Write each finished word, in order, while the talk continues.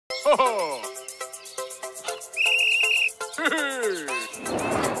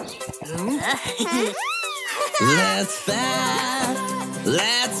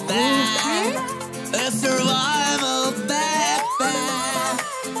Let's find a survival backpack,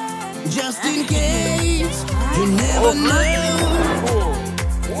 just in case. You never know.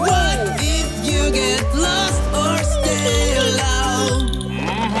 What if you get lost or stay alone?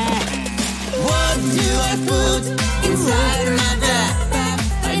 What do I put inside my backpack?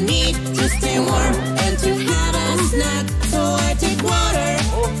 I need to stay warm and to have a snack, so I take water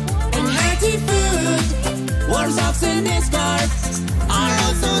and hearty food. Warm socks and a scarf are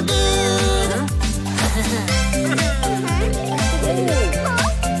also good.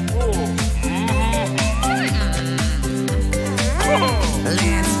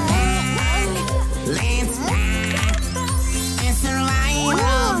 Let's pack a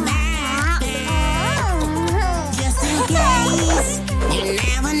survival backpack, just in case. You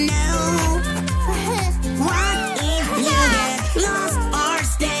never know. What if you get lost or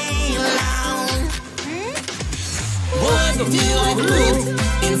stay alone? What do I put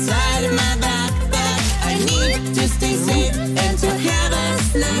inside my backpack? I need to stay safe and to have a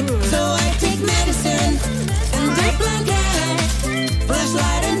snack, so I take medicine and a blanket,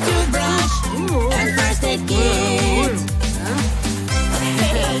 flashlight and toothbrush, and first aid kit.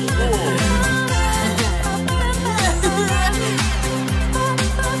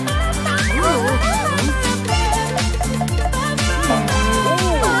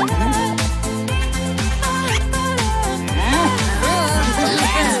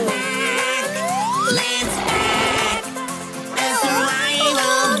 Let's pack a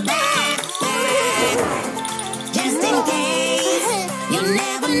survival backpack, just in case. You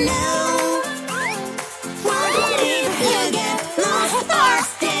never know. What if you get lost or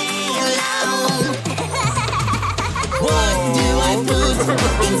stay alone? What do I put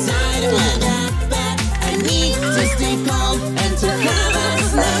inside my backpack? I need to stay calm and to have a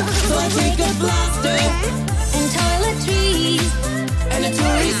snack, so I take a blaster and toiletries, and a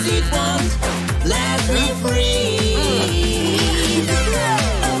tourist seat won't let me free.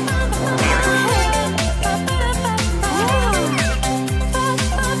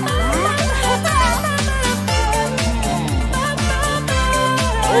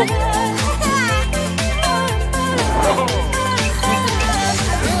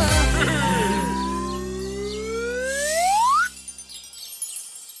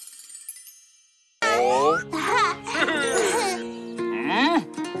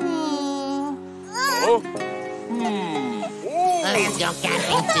 Let's go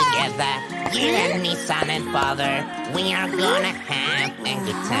camping together, you and me, son and father. We are gonna have a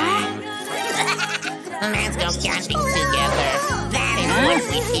good time. Let's go camping together, that is what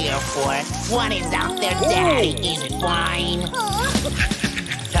we're here for. What is out there, Daddy? Is it fine?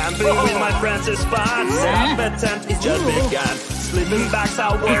 Camping with my friends is fun. Set up a tent, it's just begun. Sleeping bags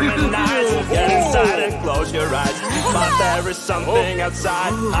are warm and nice. Get inside and close your eyes. But there is something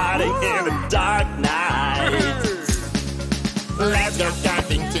outside, hiding in the dark night. Let's go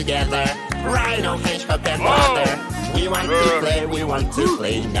camping together, Rhino, Hedgehog, and Mother. We want to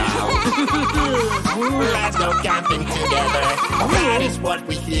play now. Let's go camping together, that is what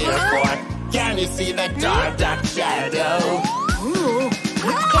we're here for. Can you see the dark shadow?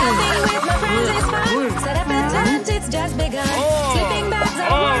 Camping with my friends is fun. Set up a tent, it's just begun. Sleeping bags are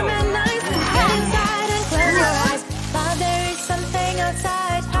warm and nice. Get inside and close your eyes. But there is something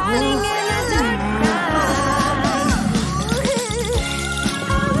outside, hiding in the dark night.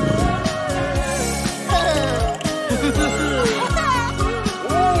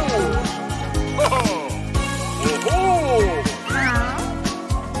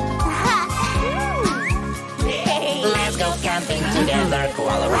 Let's go camping together,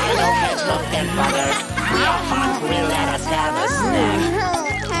 Koala, Rhino, Hedgehog, and Mother. We are hungry, let us have a snack.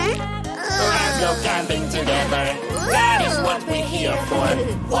 Let's go camping together, that is what we're here for.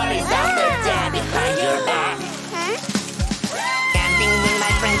 What is out there, Dad, behind your back? Camping with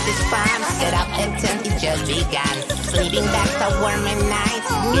my friends is fun. Set up a tent, it's just begun. Sleeping bags are warm and nice.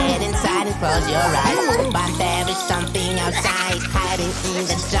 Get inside and close your eyes. But there is something outside, hiding in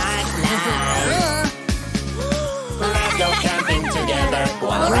the dark night. Let's go camping together,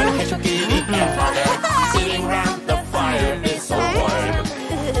 Koala, Rhino, Hedgehog, and Mother. Sitting round the fire is so warm.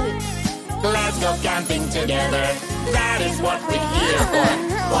 Let's go camping together, that is what we're here for.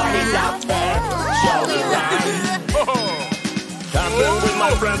 What is out there, shall we run? Camping with my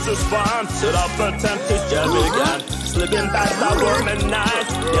friends is fun. Set up a tent, it's just begun. Sleeping bags are warm and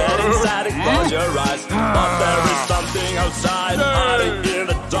nice. Get inside and close your eyes. But there is something outside, hiding in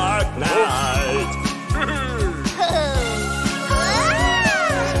the dark night.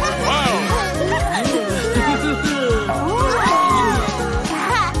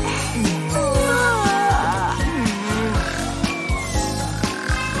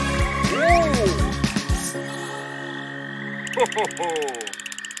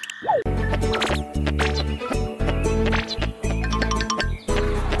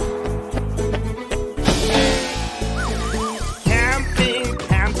 Camping,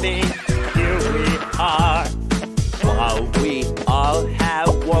 camping, here we are. While we all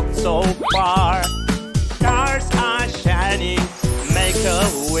have walked so far, stars are shining, make a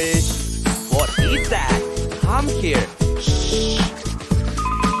wish. What is that? Come here. Shh.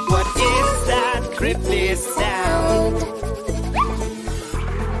 What is that creepy sound?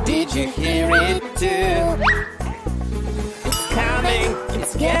 Did you hear it too? It's coming,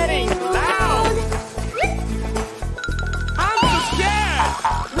 it's getting loud. I'm so scared.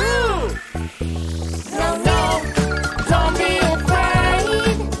 Move! No, no, don't be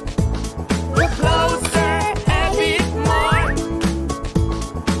afraid. Look closer, a bit more.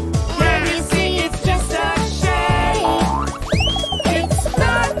 Can you see it's just a shade? It's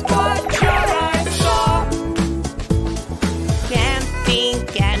not what your eyes saw. Camping,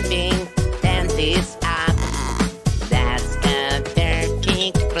 camping, tent is up. That's a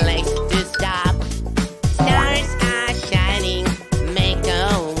perfect place to stop. Stars are shining, make a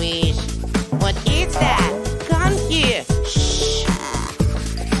wish. What is that? Come here. Shh.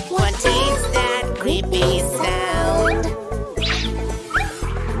 What is that creepy sound?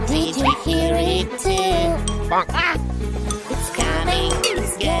 Did you hear it too? It's coming,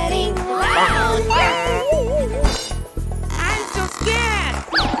 it's getting louder. I'm so scared.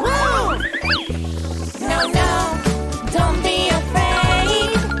 Whoa! No, no, don't be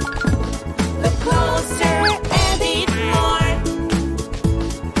afraid. Look closer, a bit more.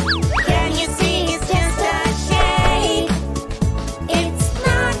 Can you see it's just a shade? It's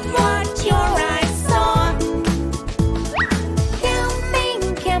not what your eyes saw. Camping,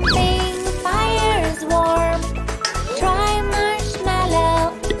 camping, fire's warm. Try marshmallow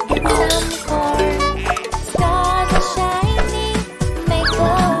and some corn. Stars are shining, make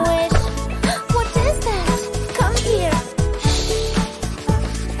a wish. What is that? Come here.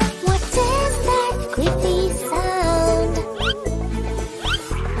 What is that creepy sound?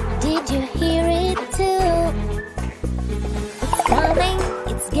 Did you hear it too? It's coming,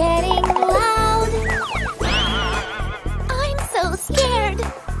 it's getting loud. I'm so scared.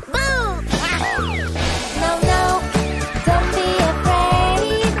 Boo! No, no, don't be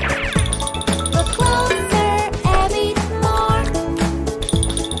afraid. Look closer, a bit more.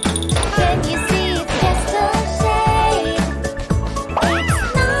 Can you see it's just a shade? It's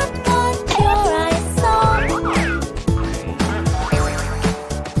not what your eyes saw.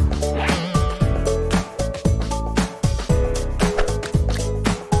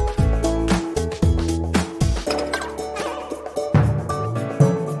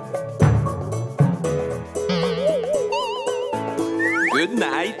 Good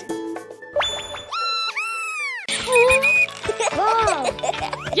night.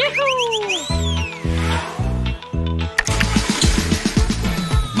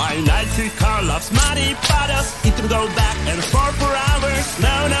 My nighty car loves muddy puddles. It will go back and forth for hours.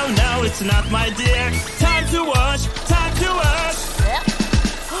 No, no, no, it's not my dear. Time to wash, time to wash.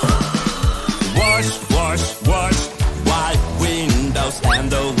 Wash, wash, wash. White windows and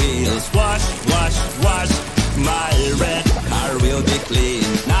the wheels. Wash, wash, wash. My red car will be clean.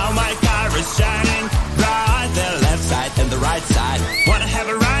 Now my car is shining bright. The left side and the right side. Wanna have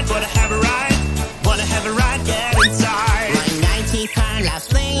a ride, wanna have a ride. Wanna have a ride, get inside. My 90 car loves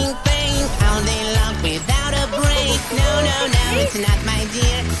playing, playing all day long without a break. No, no, no, it's not my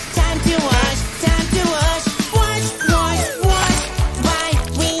dear. Time to wash, time to wash. Wash, wash, wash. White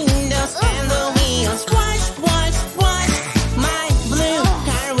windows and the wheels. Wash, wash, wash. My blue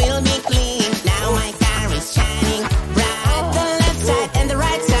car will be clean. Now my car is shining bright. The left side and the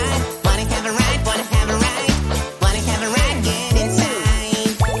right side. Wanna have a ride, wanna have a ride. Wanna have a ride, get inside.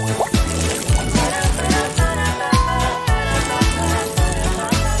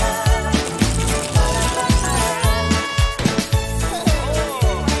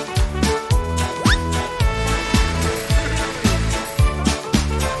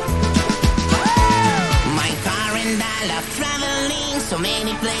 My car and I love traveling, so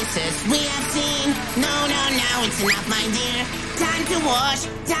many places we have seen. No, no, no, it's not my dear. Time to wash,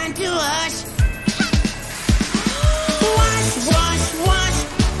 time to wash. Wash, wash, wash.